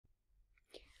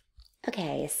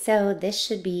Okay, so this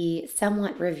should be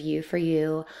somewhat review for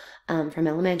you from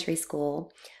elementary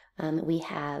school. We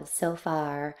have so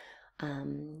far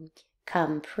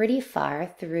come pretty far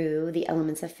through the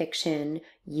Elements of Fiction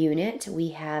unit. We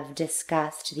have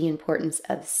discussed the importance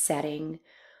of setting,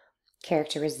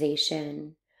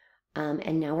 characterization,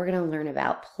 and now we're going to learn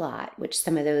about plot, which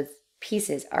some of those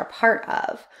pieces are part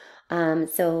of. We're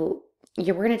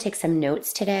going to take some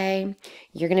notes today.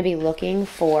 You're going to be looking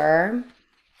for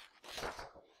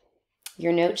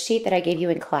your note sheet that I gave you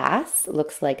in class.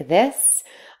 Looks like this.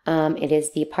 It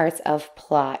is the parts of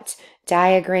plot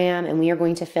diagram, and we are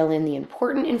going to fill in the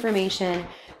important information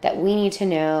that we need to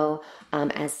know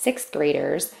as sixth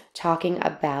graders talking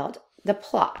about the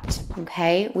plot.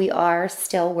 Okay, we are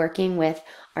still working with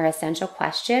our essential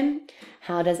question: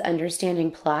 how does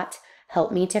understanding plot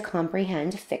help me to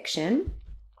comprehend fiction?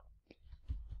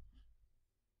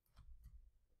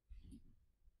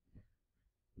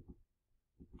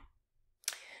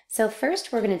 So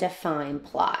first we're going to define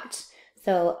plot.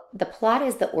 So the plot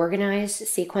is the organized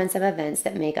sequence of events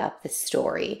that make up the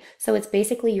story. So it's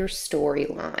basically your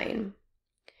storyline.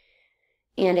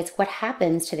 And it's what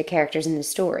happens to the characters in the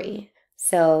story.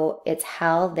 So it's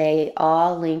how they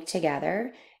all link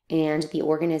together and the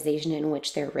organization in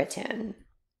which they're written.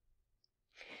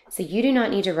 So you do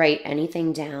not need to write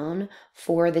anything down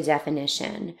for the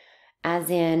definition. As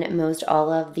in most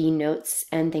all of the notes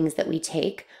and things that we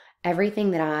take, everything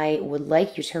that I would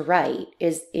like you to write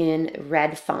is in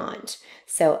red font.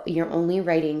 So you're only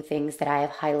writing things that I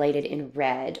have highlighted in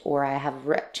red or I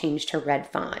have changed to red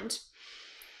font.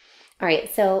 All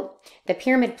right, so the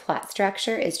pyramid plot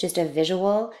structure is just a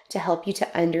visual to help you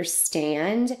to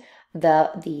understand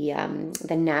the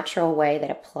natural way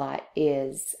that a plot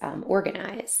is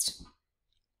organized.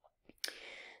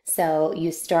 So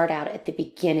you start out at the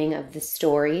beginning of the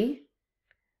story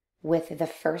with the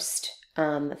first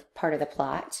part of the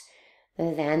plot.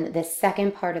 Then the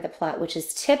second part of the plot, which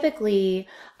is typically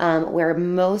where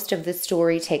most of the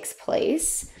story takes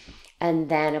place. And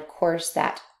then, of course,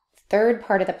 that third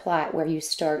part of the plot where you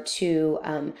start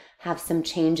to have some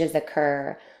changes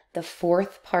occur, the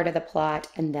fourth part of the plot,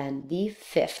 and then the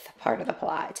fifth part of the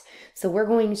plot. So we're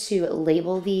going to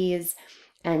label these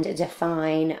and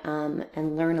define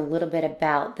and learn a little bit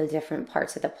about the different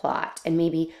parts of the plot and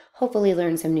maybe hopefully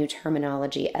learn some new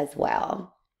terminology as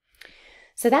well.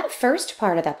 So that first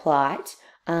part of the plot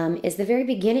is the very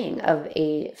beginning of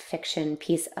a fiction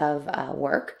piece of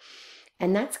work,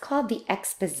 and that's called the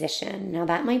exposition. Now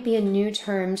that might be a new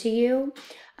term to you.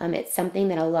 It's something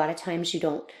that a lot of times you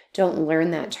don't learn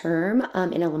that term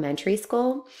in elementary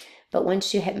school, but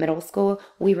once you hit middle school,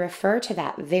 we refer to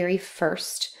that very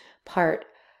first part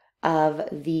of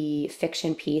the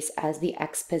fiction piece as the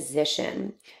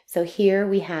exposition. So here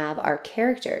we have our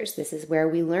characters. This is where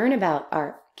we learn about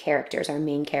our characters, our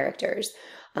main characters.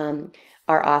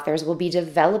 Our authors will be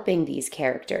developing these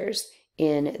characters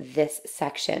in this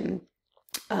section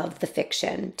of the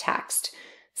fiction text.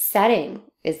 Setting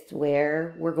is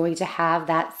where we're going to have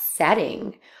that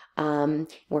setting. We're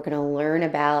going to learn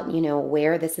about,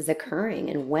 where this is occurring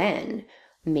and when,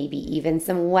 maybe even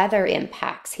some weather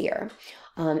impacts here.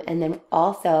 And then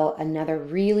also another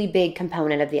really big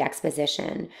component of the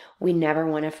exposition, we never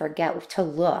want to forget to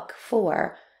look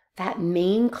for that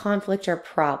main conflict or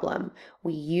problem.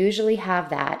 We usually have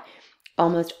that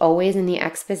almost always in the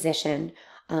exposition.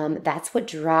 That's what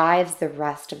drives the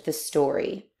rest of the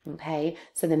story. Okay,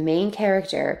 so the main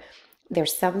character,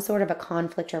 there's some sort of a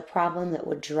conflict or problem that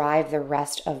would drive the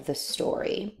rest of the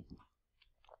story.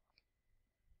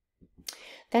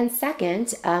 Then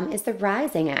second is the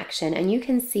rising action, and you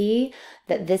can see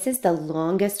that this is the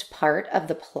longest part of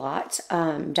the plot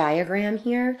diagram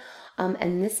here,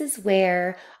 and this is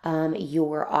where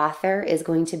your author is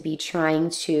going to be trying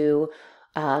to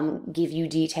give you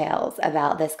details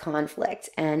about this conflict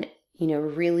and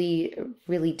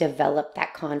really develop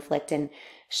that conflict and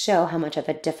show how much of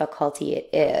a difficulty it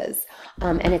is.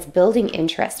 And it's building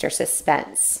interest or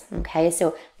suspense. Okay,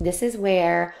 so this is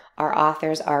where our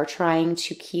authors are trying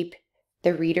to keep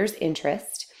the reader's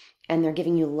interest, and they're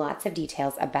giving you lots of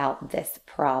details about this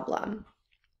problem.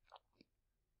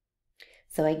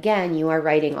 So again, you are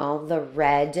writing all the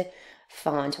red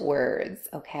font words,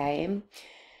 okay?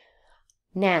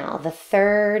 Now, the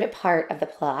third part of the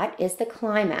plot is the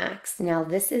climax. Now,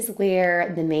 this is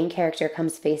where the main character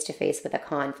comes face to face with a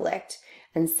conflict.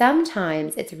 And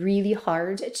sometimes it's really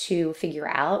hard to figure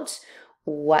out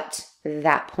what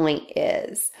that point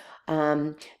is.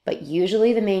 But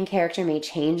usually the main character may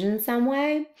change in some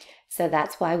way. So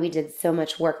that's why we did so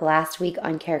much work last week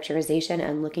on characterization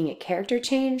and looking at character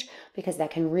change, because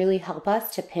that can really help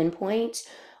us to pinpoint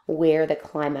where the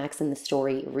climax in the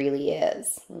story really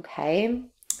is, okay?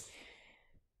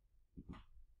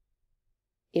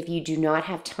 If you do not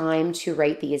have time to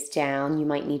write these down, you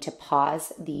might need to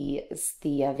pause the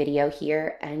video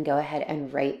here and go ahead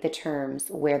and write the terms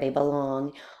where they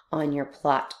belong on your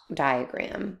plot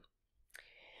diagram.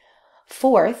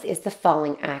 Fourth is the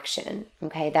falling action,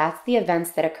 okay? That's the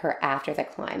events that occur after the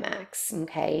climax,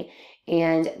 okay?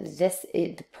 And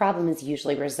the problem is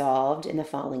usually resolved in the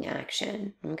falling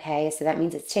action, okay? So that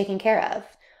means it's taken care of.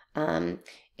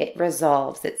 It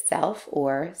resolves itself,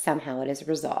 or somehow it is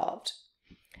resolved.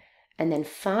 And then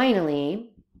finally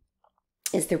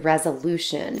is the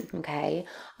resolution, okay?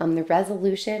 The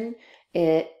resolution,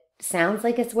 it sounds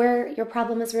like it's where your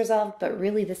problem is resolved, but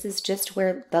really this is just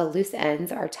where the loose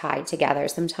ends are tied together.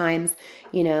 Sometimes,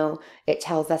 it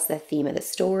tells us the theme of the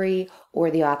story,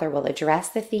 or the author will address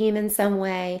the theme in some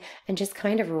way and just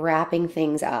kind of wrapping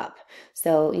things up.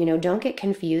 So, don't get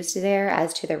confused there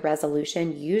as to the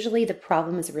resolution. Usually the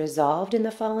problem is resolved in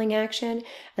the falling action,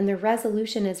 and the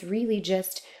resolution is really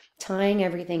just tying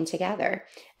everything together.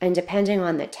 And depending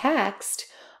on the text,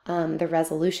 the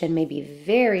resolution may be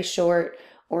very short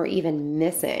or even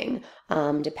missing,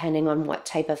 depending on what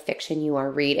type of fiction you are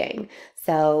reading.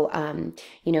 So,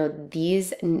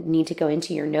 these need to go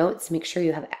into your notes. Make sure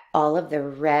you have all of the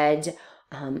red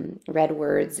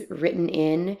words written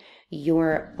on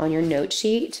your note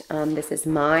sheet. This is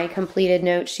my completed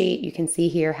note sheet. You can see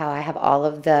here how I have all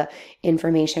of the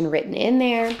information written in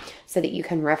there so that you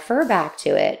can refer back to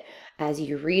it as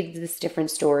you read these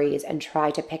different stories and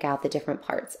try to pick out the different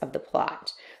parts of the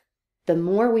plot. The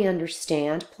more we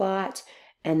understand plot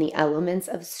and the elements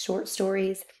of short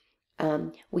stories,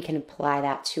 we can apply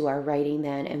that to our writing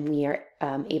then, and we are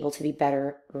able to be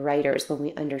better writers when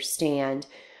we understand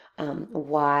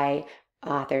why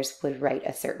authors would write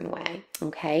a certain way,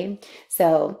 okay?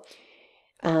 So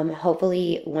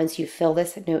hopefully once you fill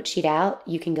this note sheet out,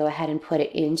 you can go ahead and put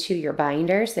it into your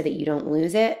binder so that you don't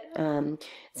lose it.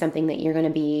 Something that you're going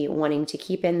to be wanting to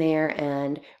keep in there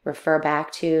and refer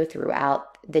back to throughout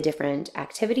the different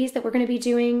activities that we're going to be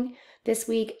doing this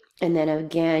week. And then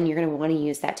again, you're going to want to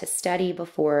use that to study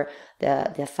before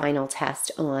the final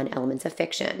test on elements of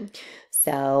fiction.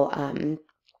 So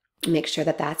make sure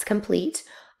that that's complete.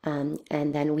 And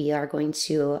then we are going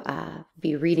to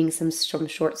be reading some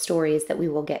short stories that we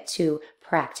will get to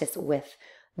practice with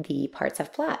the parts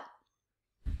of plot.